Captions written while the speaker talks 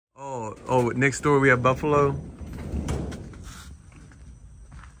Oh, next door we have buffalo.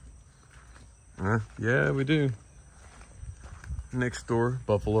 Yeah, we do. Next door,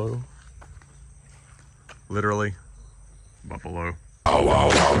 buffalo. Literally, buffalo.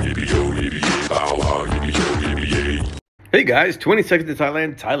 Hey guys, 20 seconds to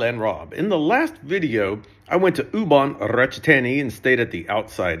Thailand, Thailand Rob. In the last video, I went to Ubon Ratchathani and stayed at the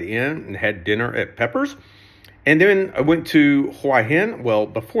Outside Inn and had dinner at Pepper's. And then I went to Hua Hin. Well,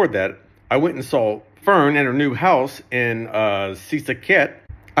 before that, I went and saw FERN and her new house in Phuket.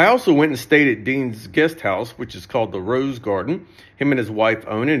 I also went and stayed at Dean's guest house, which is called the Rose Garden. Him and his wife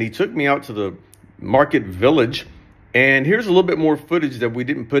own it. And he took me out to the market village. And here's a little bit more footage that we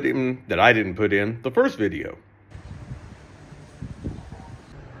didn't put in, that I didn't put in the first video.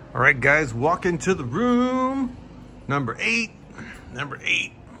 All right, guys, walk into the room. Number 8. Number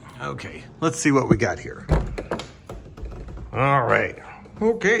 8. Okay, let's see what we got here. All right.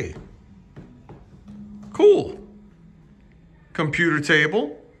 Okay. Cool. Computer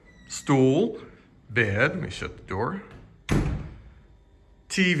table, stool, bed. Let me shut the door.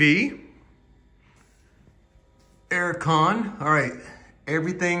 TV. Aircon. All right.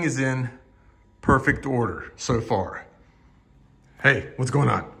 Everything is in perfect order so far. Hey, what's going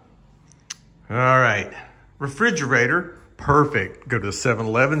on? All right. Refrigerator. Perfect. Go to the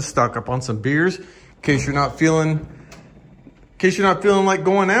 7-Eleven, stock up on some beers in case you're not feeling like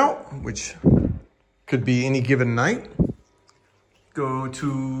going out, which could be any given night. Go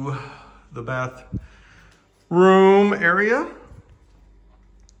to the bathroom area.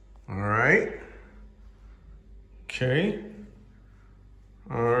 All right. Okay.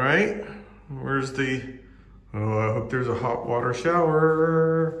 All right. Where's the, oh, I hope there's a hot water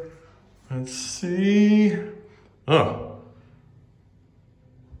shower. Let's see. Oh,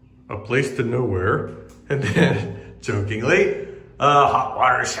 a place to nowhere. And then, jokingly, a hot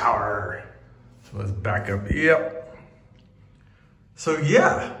water shower. So let's back up. Yep. So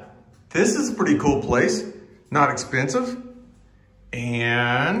yeah, this is a pretty cool place. Not expensive.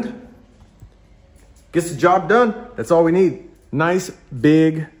 And gets the job done. That's all we need. Nice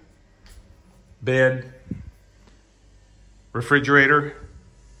big bed, refrigerator,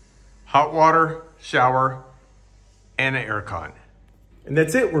 hot water, shower, and an aircon. And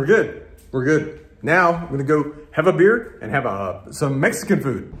that's it, we're good. We're good. Now I'm gonna go have a beer and have some Mexican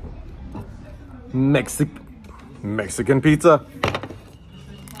food. Mexican pizza.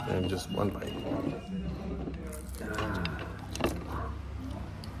 And just one bite.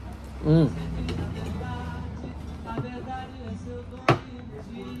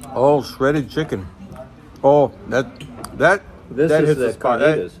 Oh, shredded chicken. Oh, that hits the spot.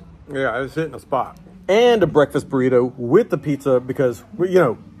 Yeah, it's hitting the spot. And a breakfast burrito with the pizza because, you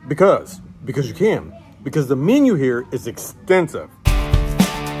know, because you can. Because the menu here is extensive.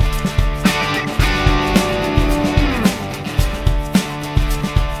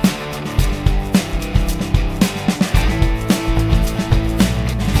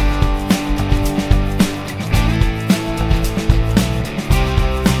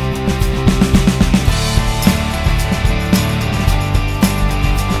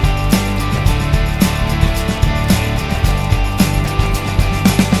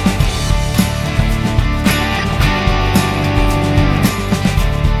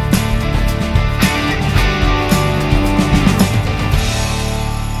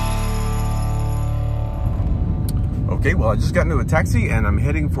 Okay, well, I just got into a taxi and I'm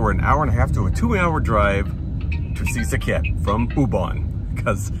heading for an hour and a half to a 2-hour drive to Phuket from Ubon,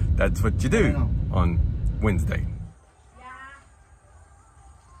 because that's what you do on Wednesday.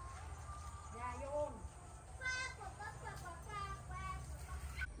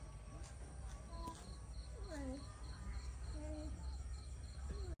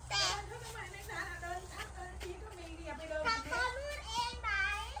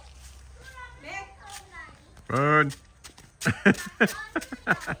 Bird.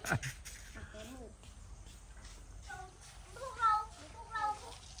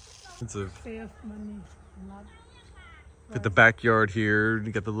 At the backyard here,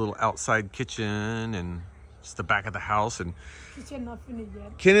 you got the little outside kitchen and just the back of the house. And kitchen not finished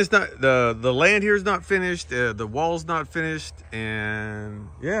yet. Ken is not, the land here is not finished, the wall's not finished, and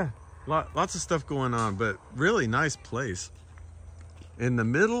yeah, lots of stuff going on, but really nice place. In the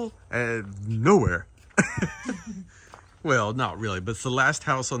middle of nowhere. Well, not really, but it's the last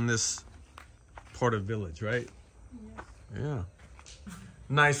house on this part of village, right? Yeah.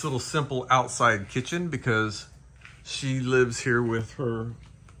 Nice little simple outside kitchen because she lives here with her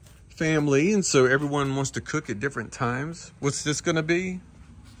family, and so everyone wants to cook at different times. What's this gonna be?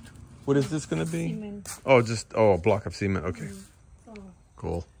 What is this gonna be? Cement. Oh, just a block of cement. Okay.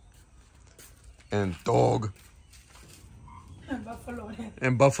 Cool. and dog. And buffalo.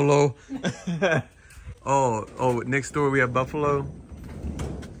 And buffalo. oh, next door we have buffalo.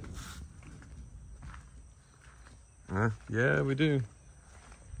 Yeah, we do.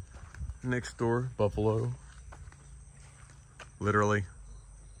 Next door, buffalo. Literally,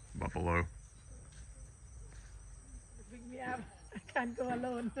 buffalo. Pick me up. I can't go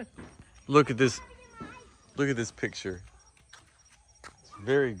alone. Look at this. Look at this picture. It's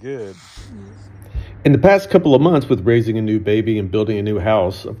very good. In the past couple of months with raising a new baby and building a new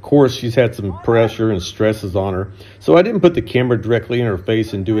house, of course, she's had some pressure and stresses on her. So I didn't put the camera directly in her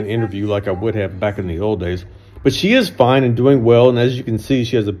face and do an interview like I would have back in the old days. But she is fine and doing well. And as you can see,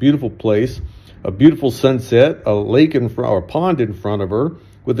 she has a beautiful place, a beautiful sunset, a lake in front, or a pond in front of her,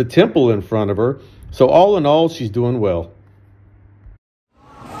 with a temple in front of her. So all in all, she's doing well.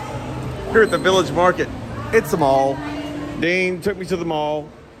 Here at the Village Market, it's a mall. Dean took me to the mall.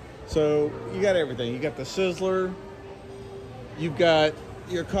 So you got everything. You got the Sizzler. You've got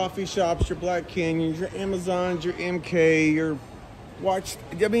your coffee shops, your Black Canyons, your Amazons, your MK, your Watch.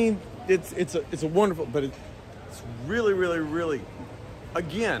 I mean, it's a wonderful, but it's really,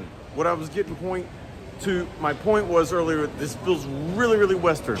 again, what I was getting my point was earlier, this feels really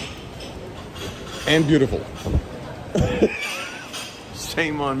Western and beautiful.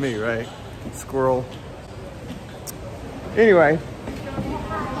 Shame on me, right? Squirrel. Anyway,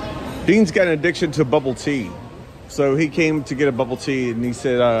 Dean's got an addiction to bubble tea. So he came to get a bubble tea and he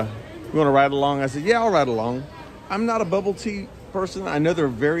said, you want to ride along? I said, yeah, I'll ride along. I'm not a bubble tea person. I know they're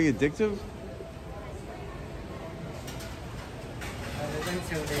very addictive.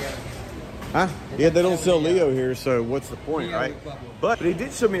 Huh? Yeah, they don't sell Leo here, so what's the point, right? But he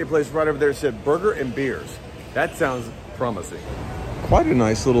did show me a place right over there that said burger and beers. That sounds promising. Quite a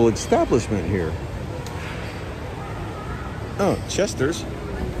nice little establishment here. Oh, Chester's.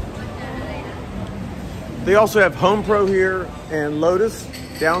 They also have Home Pro here and Lotus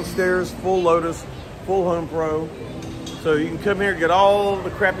downstairs, full Lotus, full Home Pro. So you can come here, get all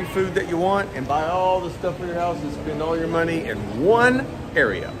the crappy food that you want and buy all the stuff for your house and spend all your money in one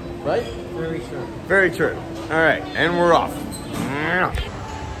area, right? Very true. Very true. All right, and we're off.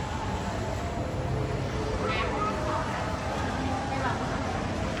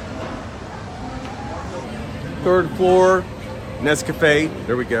 Third floor, Nescafe,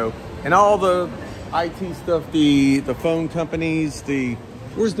 there we go. And all the IT stuff, the phone companies, which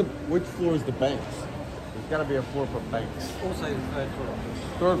floor is the banks? There's gotta be a floor for banks. Also the third floor.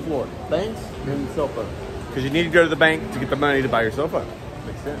 Third floor, banks and cell phones. Because you need to go to the bank to get the money to buy your cell phone.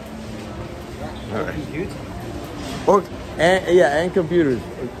 Makes sense. All right. Computers. And computers.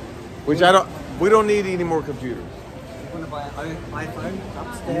 Which we don't need any more computers. You want to buy an iPhone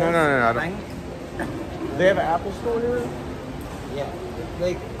upstairs? No, I don't. Bank? They have an Apple store here? Yeah.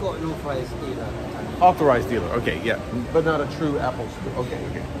 They got an authorized dealer. Authorized dealer, okay, yeah. But not a true Apple store. Okay.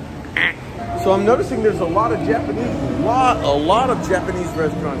 So I'm noticing there's a lot of Japanese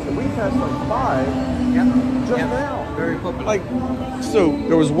restaurants. And we passed like 5 just now. Very popular. Like, so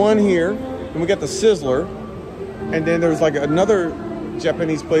there was one here, and we got the Sizzler, and then there was like another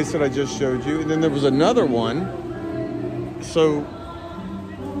Japanese place that I just showed you, and then there was another one. So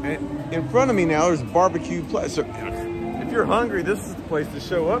in front of me now there's a barbecue place. So if you're hungry, this is the place to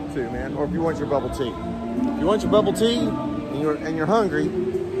show up to, man. Or if you want your bubble tea. If you want your bubble tea and you're hungry,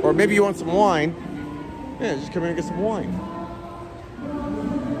 or maybe you want some wine, yeah, just come here and get some wine.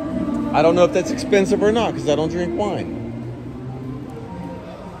 I don't know if that's expensive or not because I don't drink wine.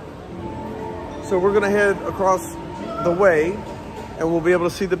 So we're gonna head across the way and we'll be able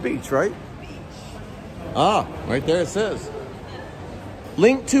to see the beach, right? Ah, right there it says.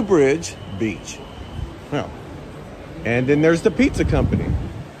 Link to Bridge Beach. Well, and then there's the pizza company.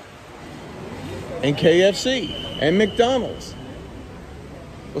 And KFC and McDonald's.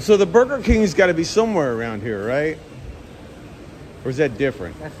 Well, so the Burger King's got to be somewhere around here, right? Or is that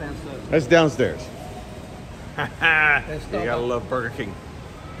different? That's downstairs. That's downstairs. You gotta love Burger King.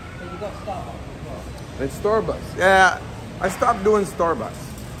 But you got Starbucks as well. It's Starbucks. Yeah, I stopped doing Starbucks.